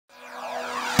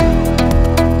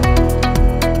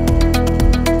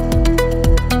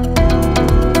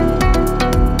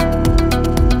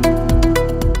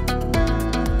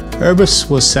URBIS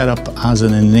was set up as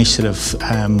an initiative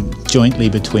jointly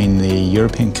between the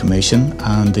European Commission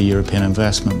and the European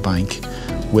Investment Bank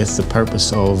with the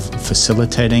purpose of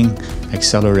facilitating,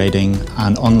 accelerating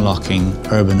and unlocking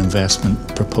urban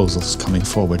investment proposals coming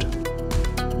forward.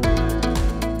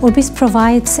 URBIS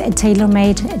provides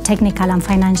tailor-made technical and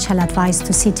financial advice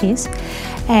to cities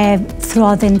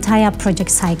throughout the entire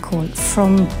project cycle,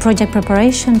 from project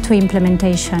preparation to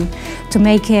implementation, to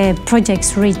make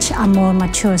projects reach a more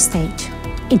mature stage.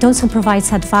 It also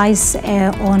provides advice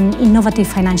on innovative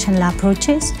financial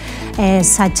approaches,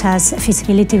 such as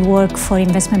feasibility work for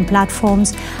investment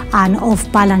platforms and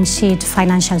off-balance sheet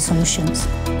financial solutions.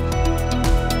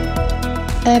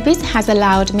 URBIS has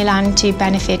allowed Milan to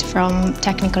benefit from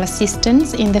technical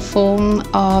assistance in the form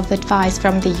of advice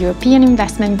from the European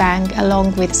Investment Bank,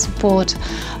 along with support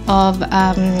of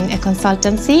a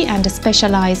consultancy and a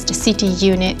specialized city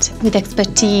unit with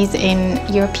expertise in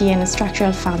European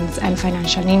structural funds and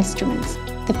financial instruments.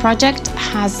 The project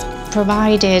has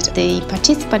provided the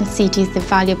participant cities the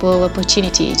valuable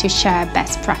opportunity to share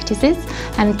best practices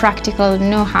and practical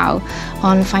know-how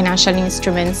on financial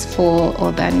instruments for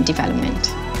urban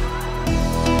development.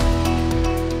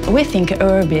 We think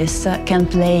URBIS can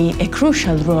play a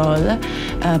crucial role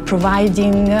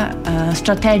providing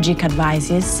strategic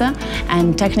advices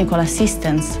and technical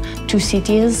assistance to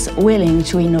cities willing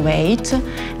to innovate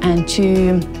and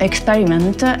to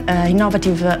experiment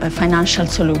innovative financial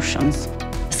solutions.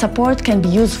 Support can be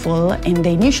useful in the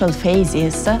initial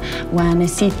phases when a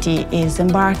city is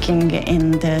embarking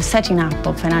in the setting up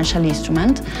of financial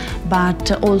instrument,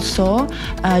 but also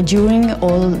during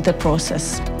all the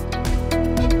process.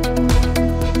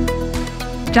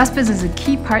 JASPERS is a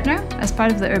key partner as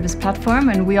part of the URBIS platform,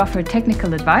 and we offer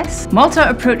technical advice. Malta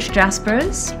approached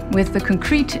JASPERS with the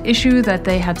concrete issue that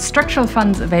they had structural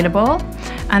funds available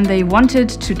and they wanted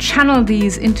to channel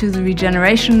these into the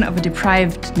regeneration of a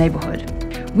deprived neighborhood.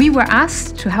 We were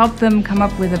asked to help them come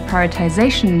up with a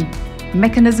prioritization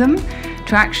mechanism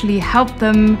to actually help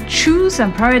them choose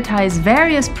and prioritize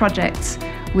various projects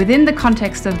within the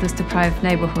context of this deprived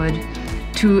neighborhood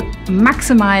to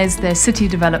maximize their city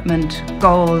development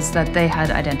goals that they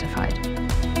had identified.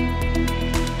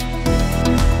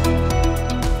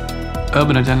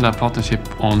 Urban Agenda Partnership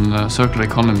on Circular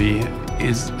Economy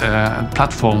is a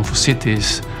platform for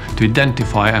cities to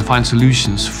identify and find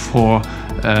solutions for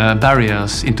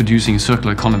barriers introducing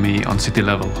circular economy on city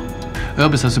level.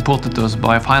 URBIS has supported us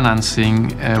by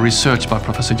financing research by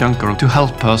Professor Juncker to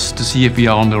help us to see if we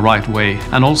are on the right way,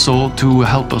 and also to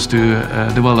help us to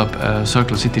develop a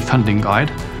circular city funding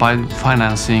guide by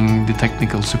financing the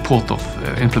technical support of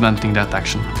implementing that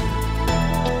action.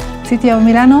 City of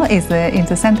Milano is in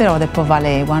the center of the Po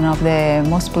Valley, one of the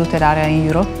most polluted areas in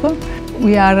Europe.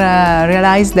 We are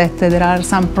realized that there are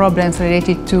some problems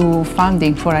related to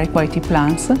funding for air quality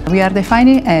plans. We are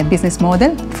defining a business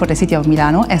model for the City of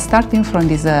Milano, and starting from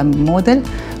this model,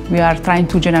 we are trying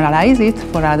to generalize it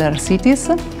for other cities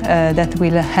that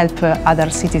will help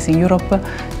other cities in Europe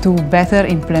to better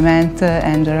implement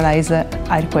and realize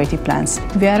air quality plans.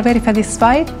 We are very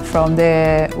satisfied from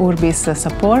the URBIS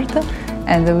support,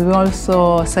 and we will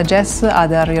also suggest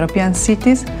other European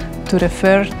cities to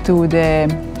refer to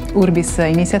the URBIS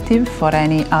initiative for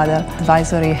any other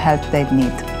advisory help they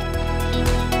need.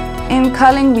 In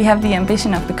Kolding, we have the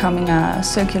ambition of becoming a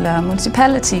circular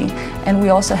municipality, and we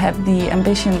also have the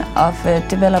ambition of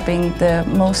developing the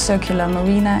most circular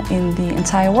marina in the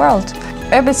entire world.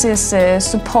 URBIS is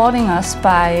supporting us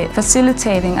by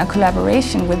facilitating a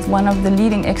collaboration with one of the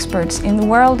leading experts in the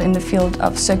world in the field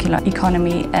of circular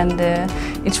economy, and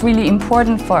it's really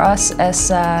important for us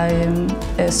as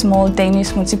a small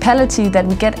Danish municipality that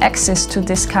we get access to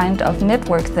this kind of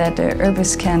network that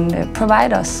URBIS can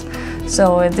provide us.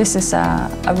 So this is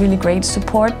a really great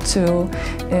support to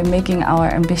making our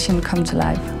ambition come to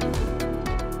life.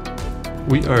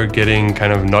 We are getting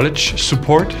kind of knowledge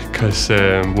support because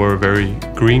we're very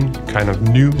green, kind of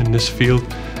new in this field,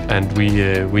 and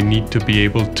we need to be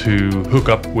able to hook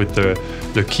up with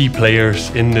the key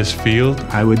players in this field.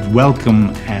 I would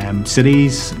welcome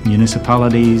cities,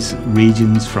 municipalities,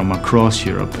 regions from across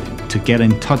Europe to get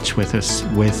in touch with us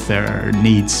with their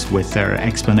needs, with their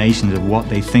explanations of what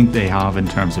they think they have in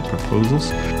terms of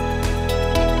proposals.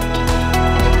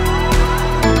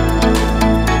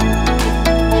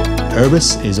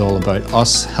 URBIS is all about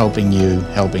us helping you,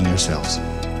 helping yourselves.